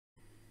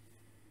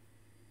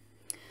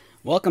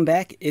Welcome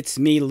back, it's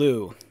me,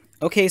 Lou.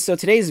 Okay, so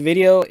today's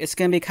video, it's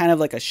going to be kind of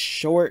like a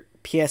short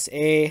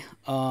PSA.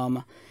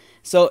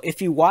 So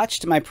if you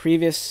watched my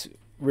previous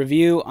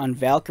review on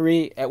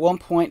Valkyrie, at one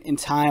point in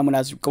time when I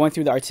was going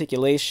through the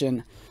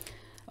articulation,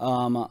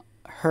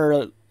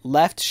 her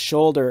left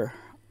shoulder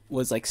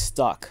was like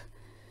stuck.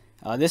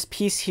 This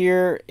piece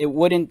here, it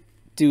wouldn't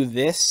do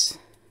this.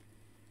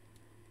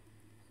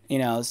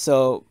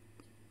 So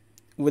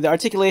with the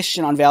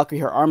articulation on Valkyrie,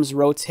 her arms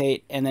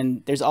rotate, and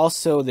then there's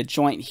also the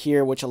joint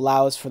here which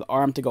allows for the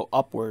arm to go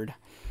upward.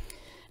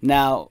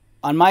 Now,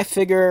 on my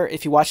figure,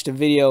 if you watched the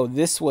video,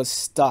 this was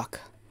stuck.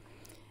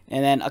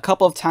 And then a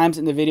couple of times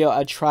in the video,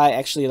 I'd try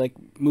actually like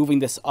moving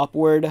this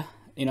upward,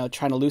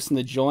 trying to loosen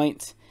the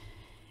joint,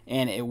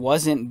 and it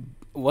wasn't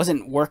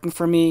working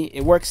for me.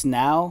 It works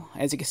now,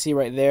 as you can see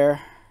right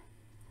there.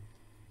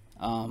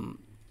 I'm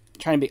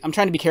trying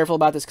to be careful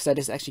about this because I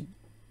just actually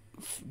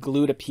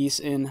glued a piece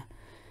in.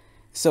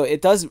 So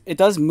it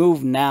does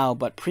move now,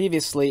 but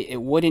previously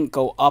it wouldn't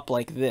go up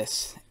like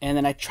this. And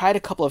then I tried a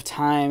couple of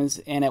times,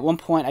 and at one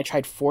point I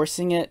tried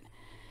forcing it,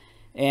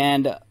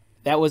 and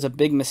that was a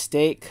big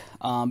mistake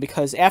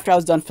because after I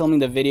was done filming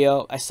the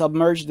video, I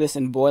submerged this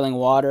in boiling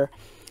water,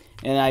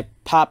 and I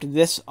popped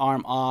this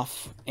arm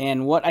off.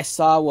 And what I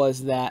saw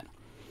was that,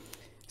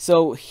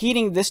 so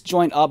heating this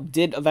joint up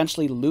did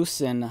eventually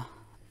loosen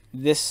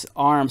this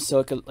arm,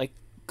 so it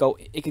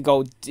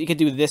could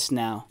do this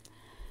now.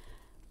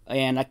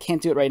 And I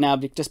can't do it right now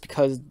just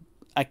because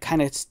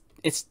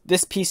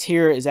this piece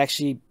here is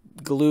actually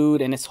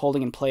glued and it's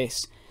holding in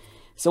place.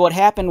 So what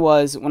happened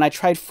was when I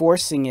tried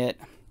forcing it,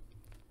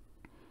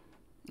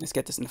 let's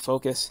get this into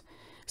focus.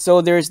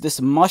 So there's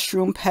this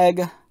mushroom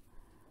peg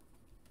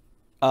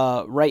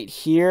right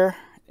here,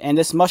 and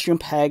this mushroom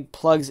peg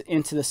plugs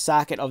into the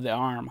socket of the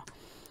arm.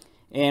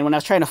 And when I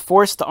was trying to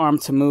force the arm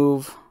to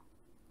move,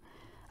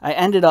 I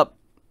ended up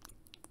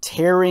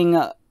tearing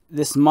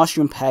this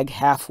mushroom peg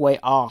halfway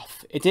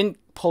off. It didn't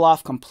pull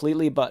off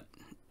completely, but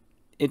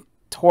it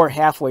tore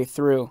halfway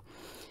through.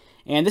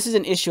 And this is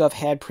an issue I've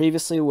had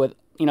previously with,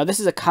 this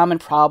is a common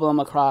problem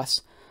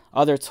across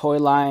other toy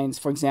lines.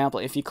 For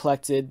example, if you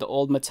collected the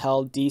old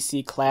Mattel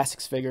DC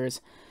Classics figures,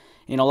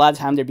 a lot of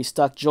the time there'd be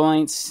stuck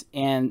joints,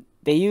 and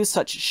they use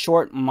such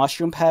short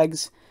mushroom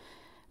pegs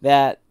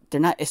that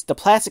the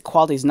plastic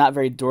quality is not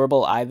very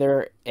durable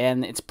either,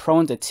 and it's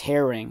prone to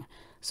tearing.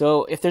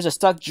 So if there's a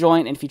stuck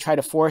joint and if you try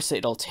to force it,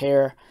 it'll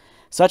tear.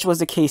 Such was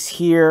the case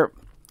here,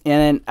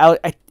 and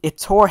it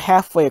tore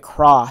halfway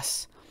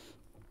across,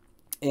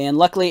 and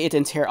luckily it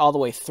didn't tear all the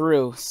way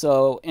through.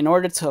 So in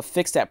order to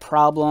fix that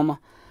problem,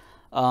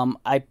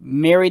 I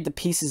married the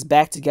pieces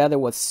back together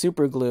with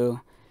super glue.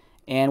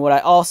 And what I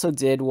also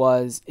did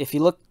was, if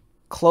you look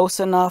close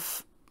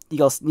enough,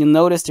 you'll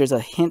notice there's a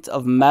hint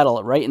of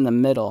metal right in the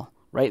middle,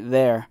 right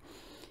there.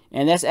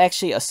 And that's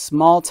actually a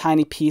small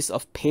tiny piece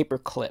of paper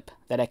clip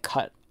that I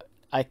cut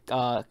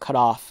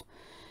off.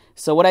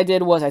 So what I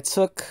did was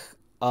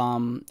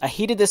I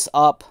heated this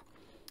up,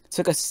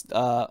 took a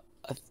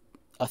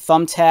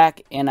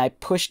thumbtack, and I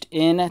pushed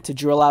in to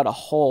drill out a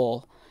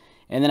hole.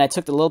 And then I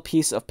took the little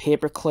piece of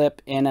paper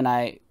clip and then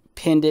I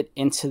pinned it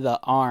into the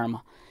arm.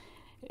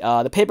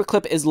 The paper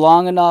clip is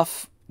long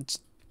enough,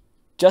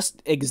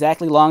 just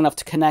exactly long enough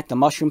to connect the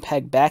mushroom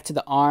peg back to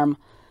the arm,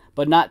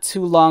 but not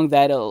too long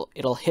that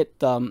it'll hit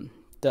the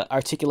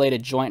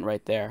articulated joint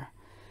right there.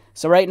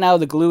 So right now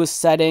the glue is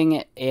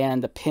setting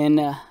and the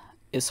pin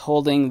is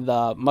holding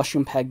the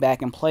mushroom peg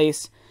back in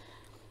place,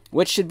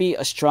 which should be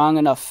a strong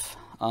enough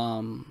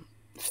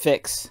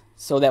fix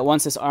so that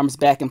once this arm's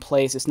back in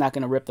place, it's not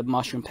going to rip the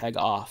mushroom peg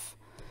off.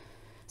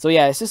 So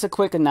yeah, it's just a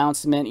quick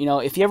announcement.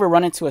 If you ever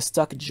run into a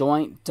stuck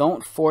joint,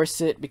 don't force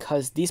it,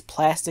 because these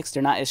plastics,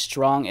 they're not as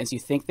strong as you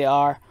think they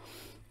are.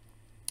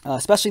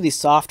 Especially these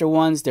softer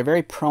ones, they're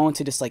very prone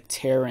to just like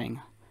tearing.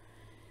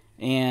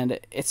 And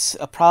it's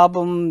a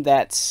problem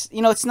that's,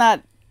 it's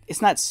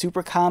not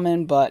super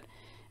common, but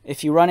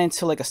if you run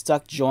into like a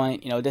stuck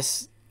joint,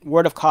 this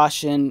word of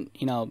caution,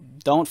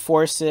 don't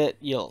force it.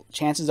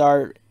 Chances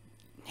are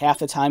half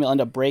the time you'll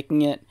end up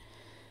breaking it.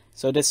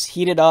 So just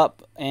heat it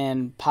up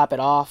and pop it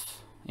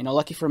off.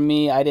 Lucky for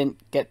me, I didn't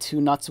get too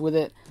nuts with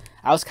it.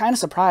 I was kind of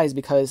surprised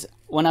because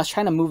when I was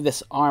trying to move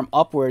this arm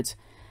upwards,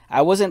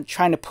 I wasn't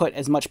trying to put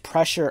as much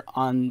pressure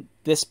on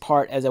this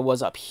part as I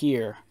was up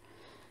here.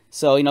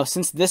 So,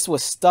 since this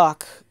was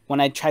stuck, when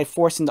I tried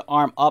forcing the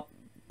arm up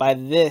by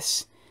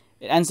this,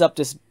 it ends up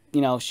just,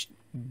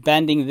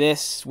 bending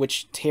this,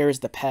 which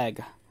tears the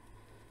peg.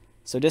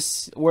 So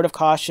just word of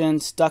caution,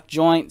 stuck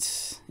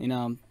joints,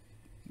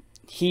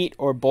 heat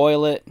or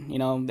boil it,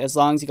 as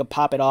long as you can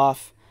pop it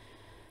off.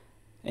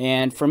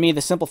 And for me,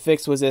 the simple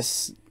fix was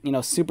this,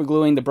 super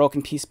gluing the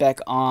broken piece back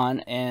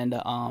on and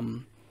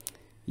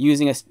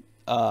using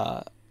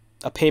a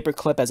paper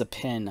clip as a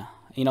pin.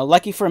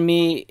 Lucky for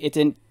me, it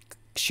didn't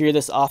shear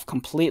this off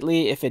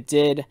completely. If it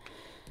did,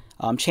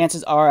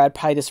 chances are I'd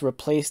probably just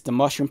replace the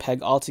mushroom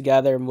peg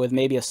altogether with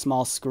maybe a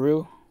small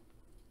screw.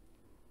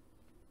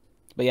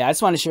 But yeah, I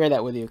just want to share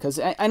that with you because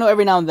I know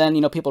every now and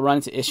then, people run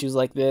into issues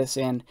like this,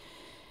 and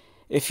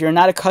if you're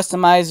not a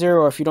customizer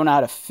or if you don't know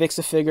how to fix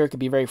a figure, it could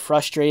be very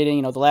frustrating.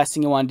 You know, the last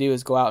thing you want to do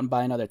is go out and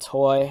buy another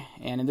toy.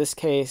 And in this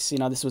case, you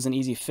know, this was an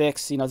easy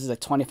fix. You know, this is a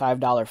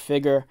 $25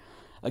 figure.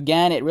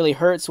 Again, it really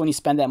hurts when you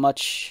spend that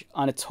much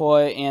on a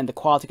toy and the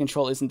quality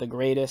control isn't the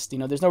greatest. You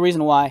know, there's no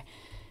reason why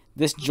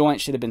this joint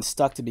should have been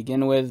stuck to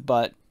begin with,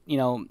 but, you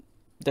know,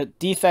 the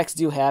defects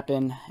do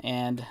happen,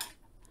 and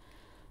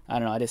I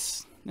don't know,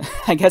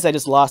 I guess I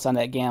just lost on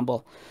that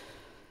gamble.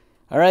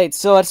 Alright,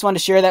 so I just wanted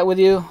to share that with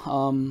you.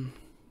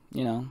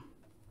 You know,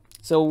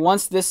 so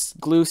once this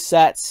glue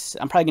sets,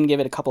 I'm probably going to give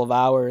it a couple of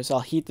hours.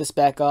 I'll heat this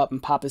back up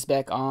and pop this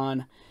back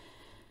on,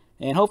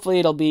 and hopefully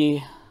it'll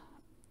be,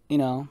 you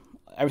know,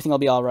 everything will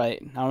be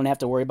alright. I don't have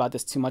to worry about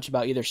this too much,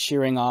 about either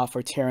shearing off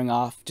or tearing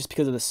off, just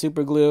because of the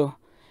super glue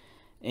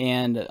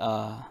and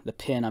the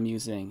pin I'm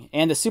using.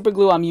 And the super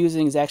glue I'm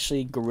using is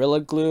actually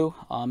Gorilla Glue.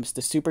 It's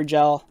the super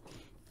gel.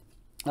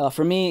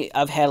 For me,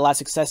 I've had a lot of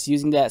success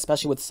using that,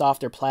 especially with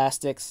softer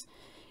plastics.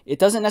 It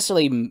doesn't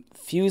necessarily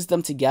fuse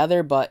them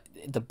together, but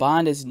the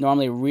bond is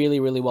normally really,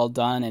 really well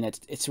done, and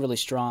it's really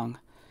strong.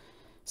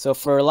 So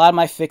for a lot of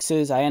my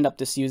fixes, I end up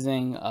just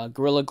using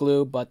Gorilla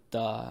Glue, but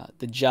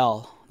the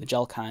gel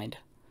kind.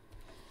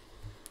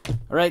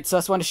 Alright, so I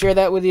just wanted to share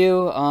that with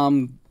you.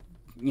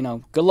 You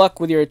know, good luck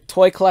with your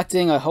toy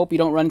collecting. I hope you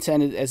don't run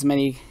into as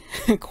many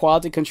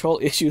quality control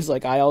issues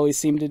like I always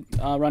seem to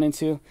run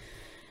into.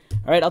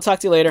 Alright, I'll talk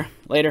to you later.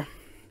 Later.